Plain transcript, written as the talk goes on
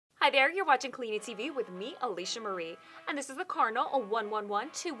Hi there, you're watching Clean It TV with me, Alicia Marie. And this is the Cardinal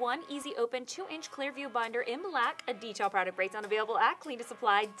 11121 Easy Open 2-inch ClearVue binder in black, a detailed product breakdown available at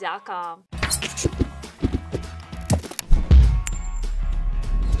cleanitsupply.com.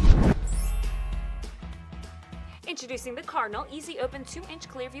 Introducing the Cardinal Easy Open 2-inch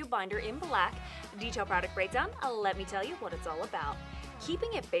ClearVue binder in black, detailed product breakdown, let me tell you what it's all about.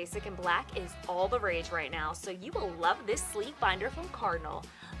 Keeping it basic and black is all the rage right now, so you will love this sleek binder from Cardinal.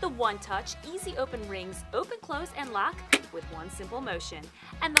 The one-touch, easy open rings open, close, and lock with one simple motion.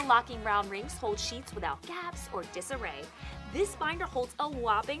 And the locking round rings hold sheets without gaps or disarray. This binder holds a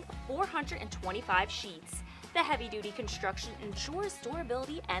whopping 425 sheets. The heavy-duty construction ensures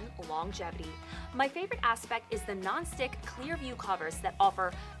durability and longevity. My favorite aspect is the non-stick ClearVue covers that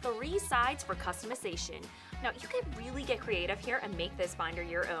offer 3 sides for customization. Now, you can really get creative here and make this binder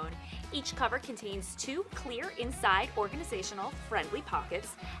your own. Each cover contains 2 clear inside organizational friendly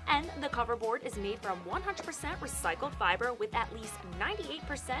pockets, and the cover board is made from 100% recycled fiber with at least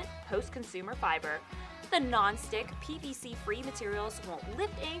 98% post-consumer fiber. The non-stick PVC-free materials won't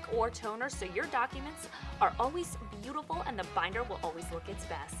lift ink or toner, so your documents are always beautiful and the binder will always look its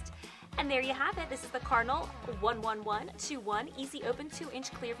best. And there you have it. This is the Cardinal 11121 Easy Open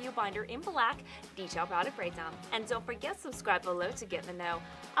 2-inch ClearVue binder in black, detailed product breakdown. And don't forget, subscribe below to get the know.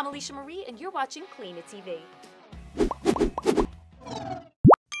 I'm Alicia Marie and you're watching Clean It TV.